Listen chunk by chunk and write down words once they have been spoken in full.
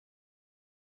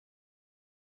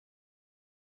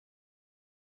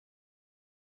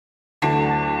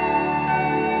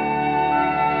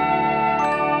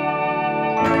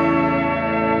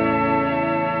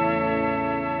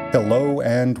Hello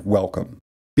and welcome.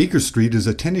 Baker Street is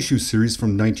a 10-issue series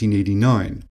from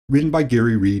 1989, written by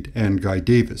Gary Reed and Guy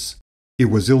Davis. It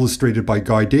was illustrated by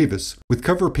Guy Davis, with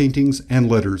cover paintings and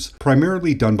letters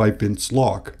primarily done by Vince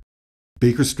Locke.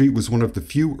 Baker Street was one of the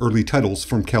few early titles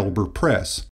from Caliber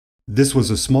Press. This was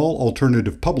a small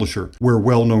alternative publisher where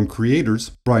well-known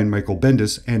creators, Brian Michael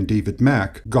Bendis and David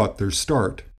Mack, got their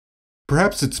start.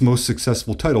 Perhaps its most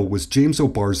successful title was James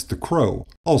O'Barr's The Crow,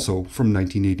 also from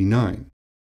 1989.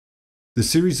 The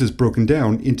series is broken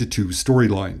down into two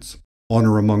storylines,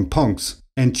 Honor Among Punks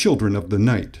and Children of the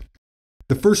Night.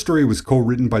 The first story was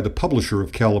co-written by the publisher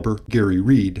of Caliber, Gary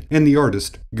Reed, and the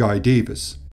artist, Guy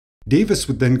Davis. Davis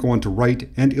would then go on to write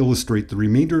and illustrate the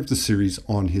remainder of the series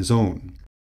on his own.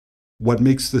 What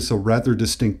makes this a rather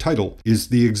distinct title is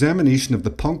the examination of the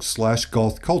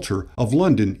punk/goth culture of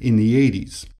London in the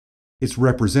 80s. It's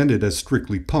represented as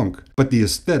strictly punk, but the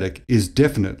aesthetic is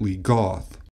definitely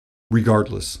goth.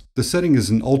 Regardless, the setting is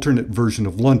an alternate version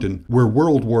of London where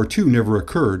World War II never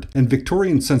occurred and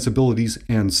Victorian sensibilities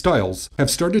and styles have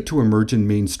started to emerge in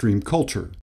mainstream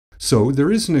culture. So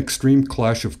there is an extreme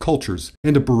clash of cultures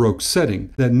and a Baroque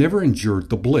setting that never endured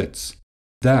the Blitz.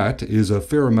 That is a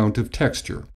fair amount of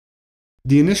texture.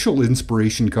 The initial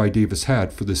inspiration Guy Davis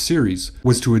had for the series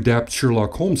was to adapt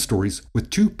Sherlock Holmes stories with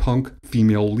two punk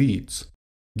female leads.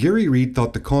 Gary Reed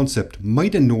thought the concept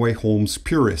might annoy Holmes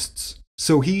purists,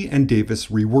 so he and Davis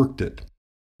reworked it.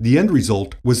 The end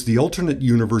result was the alternate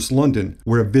universe London,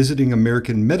 where a visiting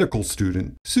American medical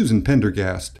student, Susan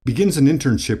Pendergast, begins an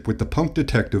internship with the punk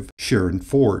detective Sharon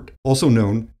Ford, also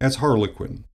known as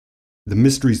Harlequin. The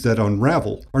mysteries that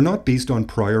unravel are not based on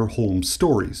prior Holmes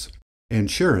stories, and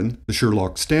Sharon, the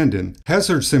Sherlock stand-in, has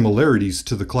her similarities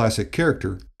to the classic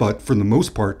character, but for the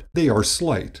most part, they are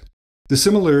slight. The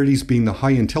similarities being the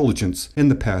high intelligence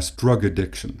and the past drug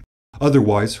addiction.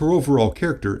 Otherwise, her overall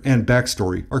character and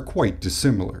backstory are quite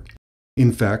dissimilar.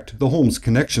 In fact, the Holmes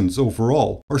connections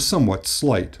overall are somewhat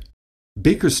slight.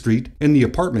 Baker Street and the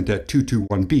apartment at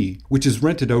 221B, which is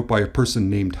rented out by a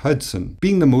person named Hudson,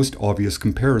 being the most obvious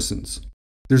comparisons.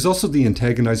 There's also the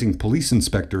antagonizing police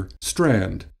inspector,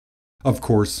 Strand. Of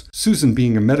course, Susan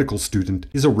being a medical student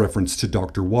is a reference to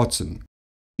Dr. Watson.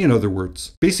 In other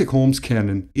words, basic Holmes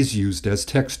canon is used as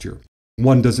texture.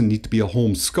 One doesn't need to be a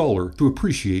Holmes scholar to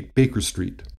appreciate Baker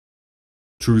Street.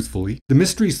 Truthfully, the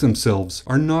mysteries themselves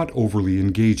are not overly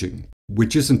engaging,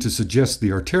 which isn't to suggest they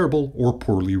are terrible or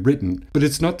poorly written, but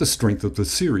it's not the strength of the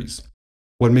series.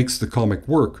 What makes the comic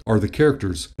work are the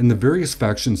characters and the various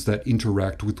factions that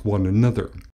interact with one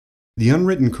another. The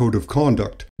unwritten code of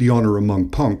conduct, the honor among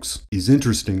punks, is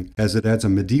interesting as it adds a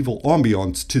medieval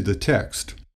ambiance to the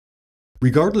text.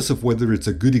 Regardless of whether it's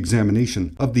a good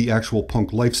examination of the actual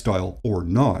punk lifestyle or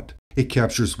not, it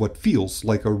captures what feels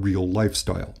like a real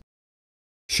lifestyle.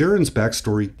 Sharon's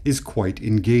backstory is quite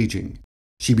engaging.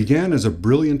 She began as a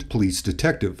brilliant police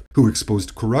detective who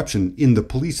exposed corruption in the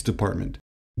police department.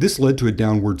 This led to a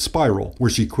downward spiral where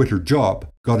she quit her job,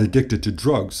 got addicted to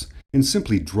drugs, and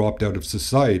simply dropped out of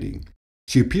society.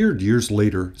 She appeared years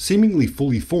later, seemingly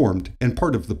fully formed and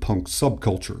part of the punk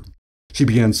subculture. She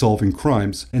began solving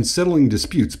crimes and settling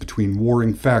disputes between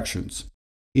warring factions.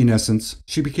 In essence,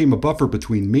 she became a buffer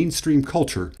between mainstream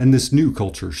culture and this new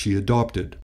culture she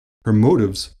adopted. Her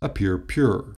motives appear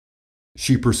pure.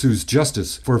 She pursues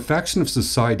justice for a faction of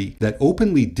society that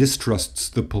openly distrusts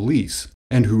the police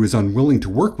and who is unwilling to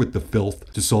work with the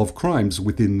filth to solve crimes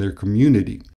within their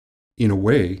community. In a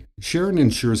way, Sharon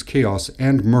ensures chaos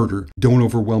and murder don't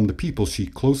overwhelm the people she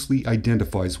closely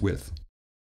identifies with.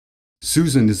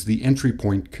 Susan is the entry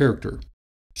point character.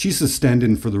 She's the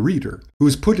stand-in for the reader, who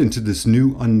is put into this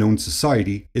new unknown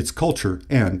society, its culture,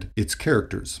 and its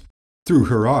characters. Through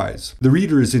her eyes, the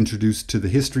reader is introduced to the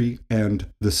history and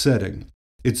the setting.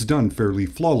 It's done fairly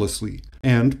flawlessly,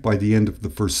 and by the end of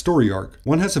the first story arc,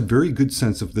 one has a very good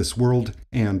sense of this world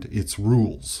and its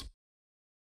rules.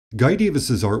 Guy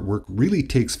Davis's artwork really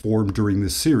takes form during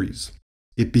this series.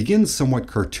 It begins somewhat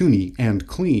cartoony and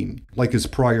clean, like his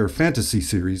prior fantasy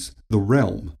series, The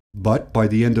Realm, but by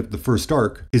the end of the first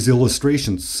arc, his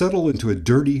illustrations settle into a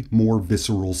dirty, more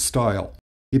visceral style.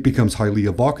 It becomes highly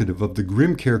evocative of the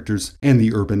grim characters and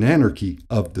the urban anarchy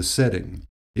of the setting.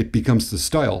 It becomes the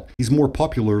style he's more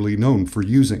popularly known for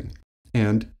using,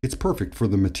 and it's perfect for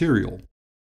the material.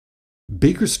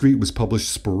 Baker Street was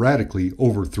published sporadically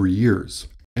over 3 years.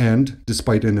 And,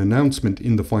 despite an announcement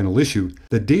in the final issue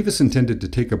that Davis intended to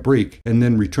take a break and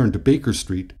then return to Baker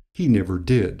Street, he never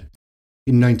did.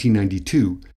 In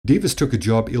 1992, Davis took a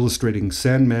job illustrating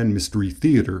Sandman Mystery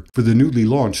Theater for the newly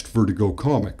launched Vertigo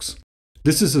Comics.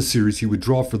 This is a series he would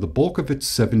draw for the bulk of its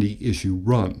 70-issue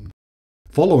run.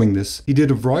 Following this, he did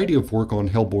a variety of work on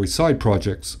Hellboy side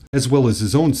projects, as well as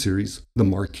his own series, The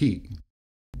Marquis.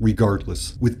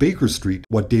 Regardless, with Baker Street,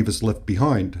 what Davis left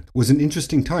behind was an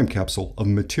interesting time capsule of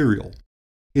material.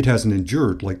 It hasn't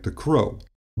endured like The Crow,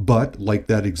 but, like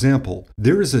that example,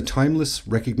 there is a timeless,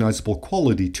 recognizable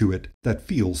quality to it that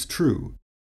feels true,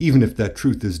 even if that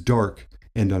truth is dark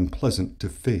and unpleasant to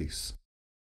face.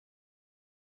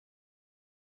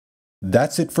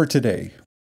 That's it for today.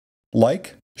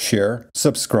 Like, share,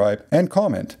 subscribe, and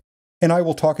comment, and I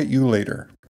will talk at you later.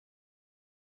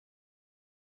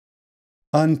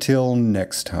 Until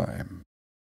next time.